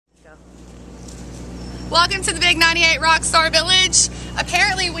Welcome to the Big 98 Rockstar Village.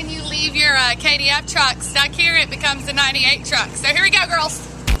 Apparently when you leave your KDF truck stuck here, it becomes the 98 truck. So here we go, girls. It's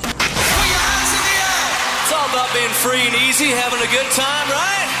all about being free and easy, having a good time,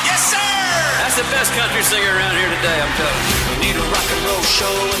 right? Yes, sir! That's the best country singer around here today, I'm telling you. We need a rock and roll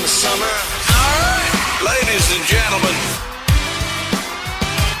show in the summer. All right, ladies and gentlemen.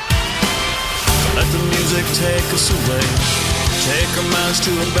 Let the music take us away. Take our minds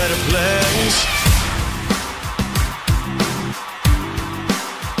to a better place.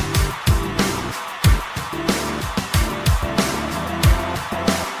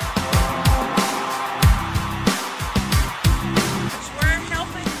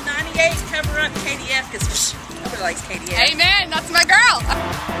 Cover up KDF because nobody likes KDF. Amen. That's my girl.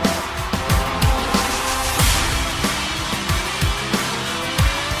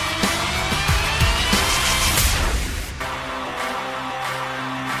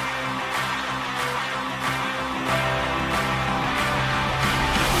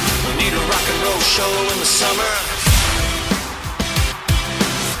 We need a rock and roll show in the summer.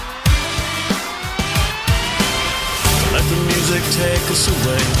 Let the music take us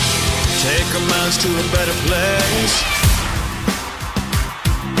away. Take our minds to a better place.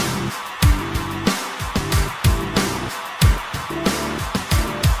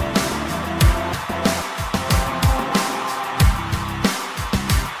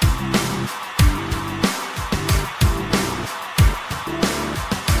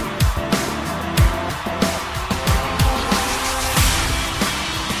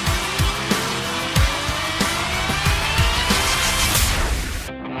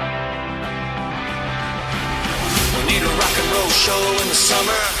 Need a rock and roll show in the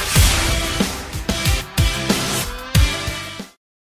summer.